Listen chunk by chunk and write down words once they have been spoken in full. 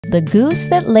The Goose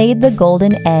That Laid the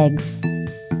Golden Eggs.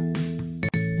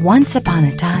 Once upon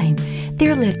a time,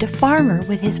 there lived a farmer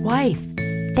with his wife.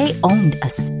 They owned a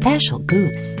special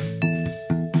goose.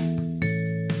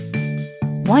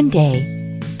 One day,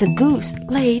 the goose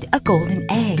laid a golden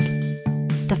egg.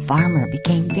 The farmer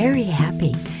became very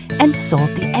happy and sold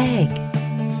the egg.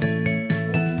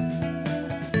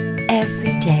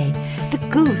 Every day, the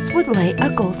goose would lay a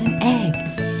golden egg.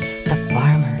 The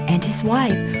farmer and his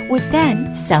wife would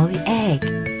then sell the egg.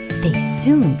 They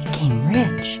soon became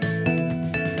rich.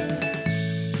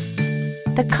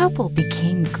 The couple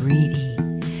became greedy.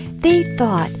 They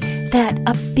thought that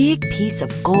a big piece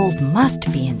of gold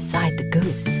must be inside the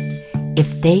goose.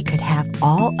 If they could have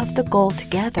all of the gold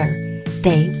together,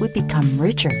 they would become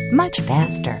richer much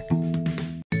faster.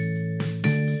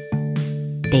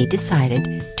 They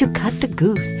decided to cut the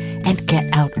goose and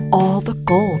get out all the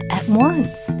gold at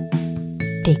once.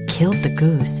 They killed the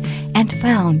goose and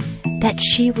found that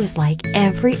she was like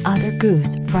every other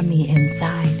goose from the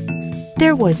inside.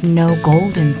 There was no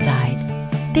gold inside.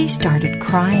 They started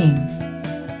crying.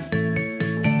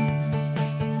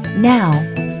 Now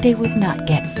they would not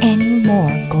get any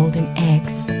more golden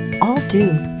eggs, all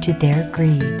due to their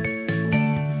greed.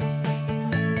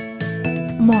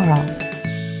 Moral: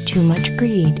 too much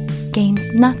greed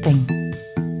gains nothing.